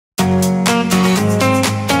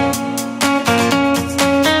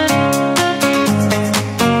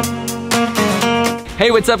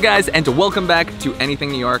Hey, what's up guys, and welcome back to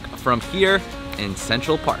Anything New York from here in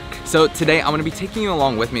Central Park. So today I'm gonna be taking you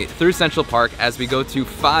along with me through Central Park as we go to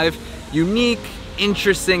 5 unique,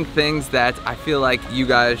 interesting things that I feel like you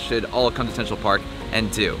guys should all come to Central Park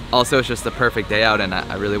and do. Also, it's just the perfect day out and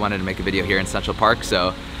I really wanted to make a video here in Central Park,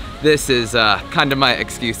 so this is kind of my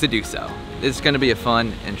excuse to do so. It's gonna be a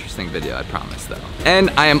fun, interesting video, I promise though. And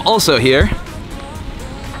I am also here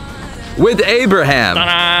with Abraham.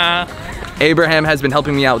 Ta-da! Abraham has been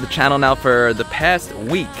helping me out with the channel now for the past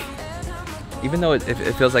week. Even though it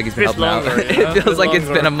feels like he's been helping out. It feels like it's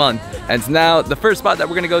been a month. And now the first spot that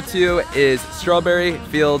we're gonna go to is Strawberry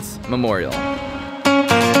Fields Memorial.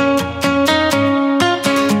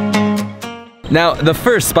 Now, the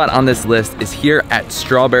first spot on this list is here at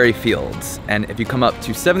Strawberry Fields. And if you come up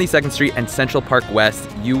to 72nd Street and Central Park West,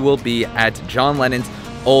 you will be at John Lennon's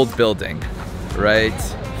old building right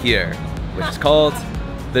here, which is called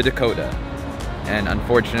the Dakota. And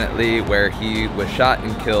unfortunately, where he was shot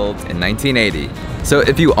and killed in 1980. So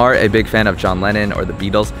if you are a big fan of John Lennon or the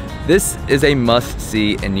Beatles, this is a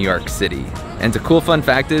must-see in New York City. And a cool fun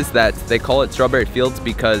fact is that they call it Strawberry Fields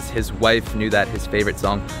because his wife knew that his favorite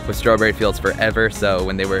song was Strawberry Fields Forever, so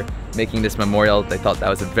when they were making this memorial, they thought that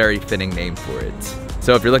was a very fitting name for it.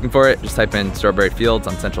 So if you're looking for it, just type in Strawberry Fields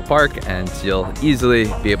on Central Park and you'll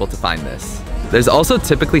easily be able to find this. There's also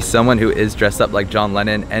typically someone who is dressed up like John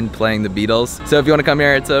Lennon and playing the Beatles. So if you want to come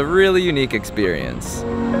here, it's a really unique experience.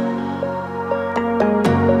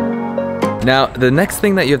 Now, the next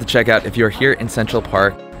thing that you have to check out if you're here in Central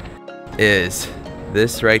Park is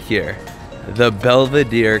this right here, the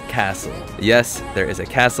Belvedere Castle. Yes, there is a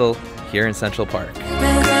castle here in Central Park.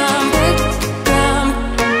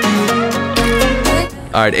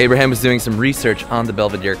 Alright, Abraham was doing some research on the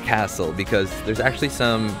Belvedere Castle because there's actually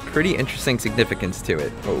some pretty interesting significance to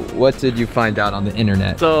it. What did you find out on the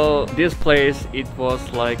internet? So this place, it was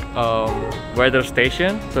like weather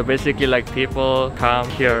station. So basically like people come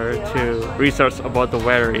here to research about the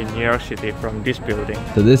weather in New York City from this building.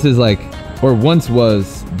 So this is like, or once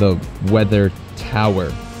was the weather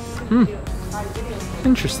tower.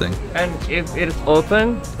 Interesting. And if it is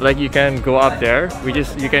open, like you can go up there,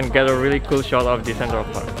 you can get a really cool shot of the Central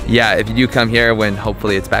Park. Yeah, if you do come here when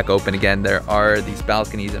hopefully it's back open again, there are these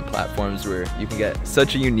balconies and platforms where you can get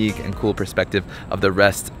such a unique and cool perspective of the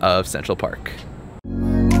rest of Central Park.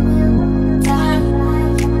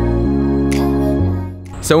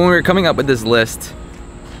 So when we were coming up with this list,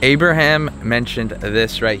 Abraham mentioned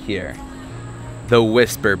this right here, the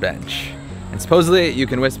Whisper Bench. And supposedly you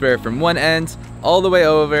can whisper from one end all the way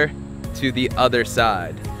over to the other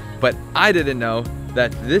side. But I didn't know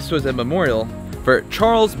that this was a memorial for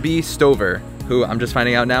Charles B. Stover, who I'm just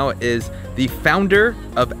finding out now is the founder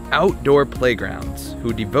of outdoor playgrounds,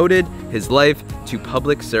 who devoted his life to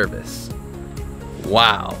public service.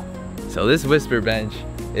 Wow. So this whisper bench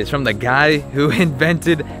is from the guy who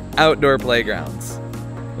invented outdoor playgrounds.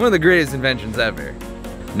 One of the greatest inventions ever.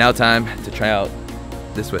 Now time to try out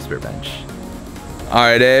this whisper bench. All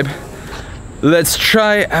right, Abe, let's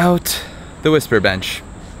try out the whisper bench.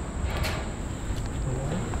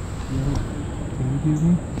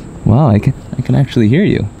 Wow, I can actually hear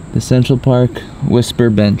you. The Central Park whisper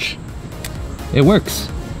bench. It works.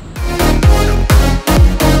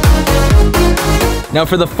 Now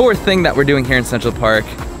for the fourth thing that we're doing here in Central Park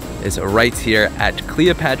is right here at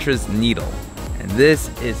Cleopatra's Needle. And this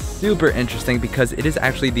is super interesting because it is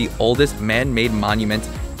actually the oldest man-made monument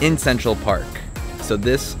in Central Park. So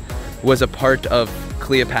this was a part of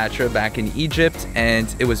Cleopatra back in Egypt,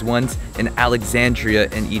 and it was once in Alexandria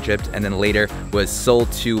in Egypt, and then later was sold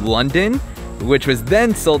to London, which was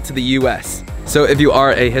then sold to the US. So if you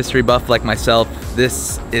are a history buff like myself,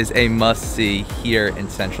 this is a must-see here in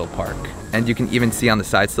Central Park. And you can even see on the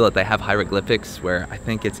side still that they have hieroglyphics where I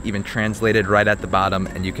think it's even translated right at the bottom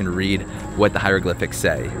and you can read what the hieroglyphics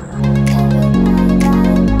say.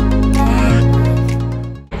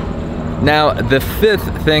 Now, the fifth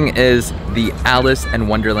thing is the Alice in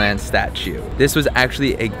Wonderland statue. This was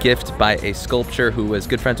actually a gift by a sculptor who was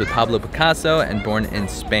good friends with Pablo Picasso and born in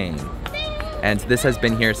Spain. And this has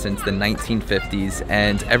been here since the 1950s,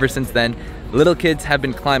 and ever since then, little kids have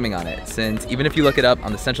been climbing on it. Since even if you look it up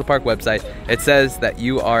on the Central Park website, it says that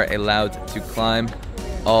you are allowed to climb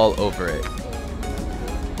all over it.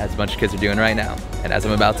 As a bunch of kids are doing right now, and as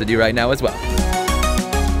I'm about to do right now as well.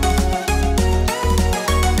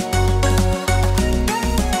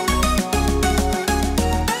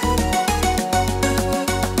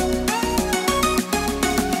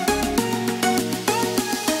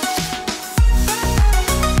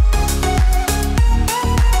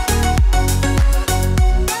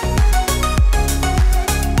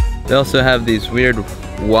 They also have these weird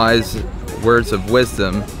wise words of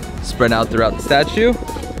wisdom spread out throughout the statue.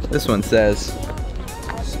 This one says,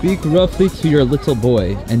 "Speak roughly to your little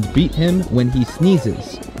boy and beat him when he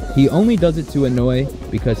sneezes. He only does it to annoy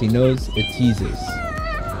because he knows it teases."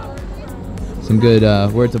 Some good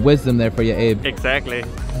words of wisdom there for you, Abe. Exactly.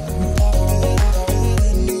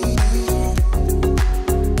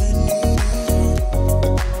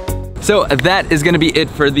 So that is gonna be it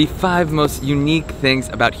for the 5 most unique things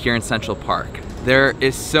about here in Central Park. There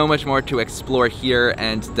is so much more to explore here,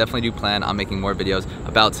 and definitely do plan on making more videos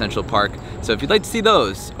about Central Park. So if you'd like to see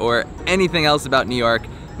those or anything else about New York,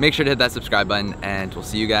 make sure to hit that subscribe button, and we'll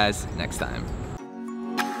see you guys next time.